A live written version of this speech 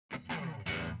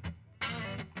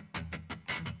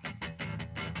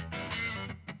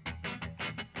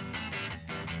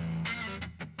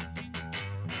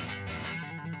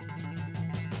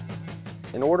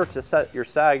in order to set your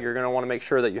sag, you're going to want to make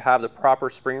sure that you have the proper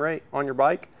spring rate on your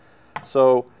bike.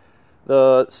 So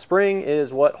the spring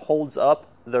is what holds up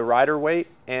the rider weight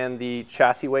and the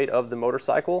chassis weight of the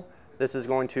motorcycle. This is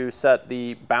going to set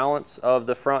the balance of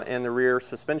the front and the rear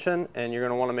suspension, and you're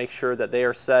going to want to make sure that they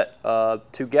are set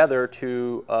together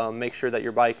to make sure that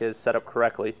your bike is set up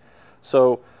correctly.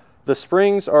 So the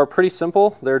springs are pretty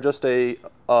simple. They're just a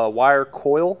wire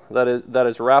coil that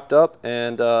is wrapped up,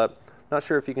 and not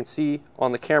sure if you can see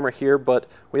on the camera here, but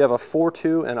we have a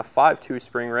 4-2 and a 5-2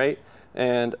 spring rate,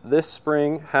 and this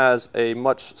spring has a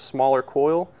much smaller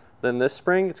coil than this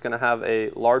spring. It's going to have a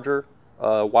larger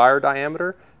wire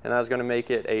diameter, and that's going to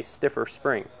make it a stiffer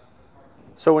spring.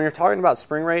 So when you're talking about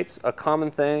spring rates, a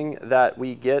common thing that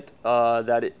we get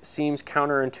that it seems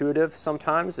counterintuitive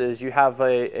sometimes is you have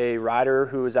a rider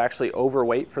who is actually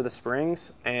overweight for the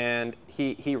springs, and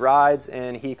he rides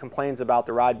and he complains about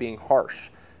the ride being harsh.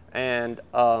 And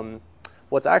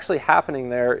what's actually happening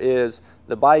there is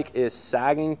the bike is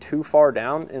sagging too far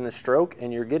down in the stroke,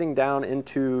 and you're getting down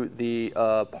into the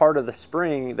part of the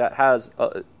spring that has,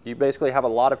 you basically have a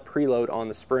lot of preload on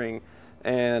the spring.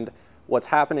 And what's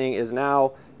happening is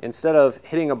now, instead of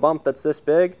hitting a bump that's this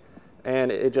big and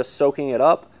it just soaking it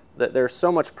up, that there's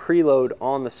so much preload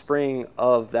on the spring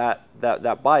of that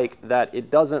bike that it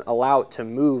doesn't allow it to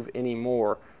move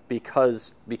anymore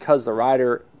because the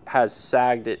rider has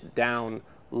sagged it down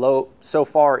low so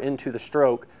far into the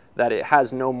stroke that it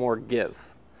has no more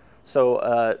give. So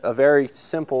it's a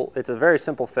very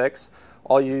simple fix.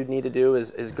 All you need to do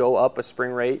is go up a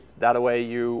spring rate. That way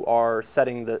you are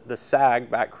setting the sag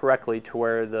back correctly to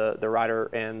where the rider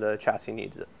and the chassis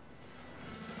needs it.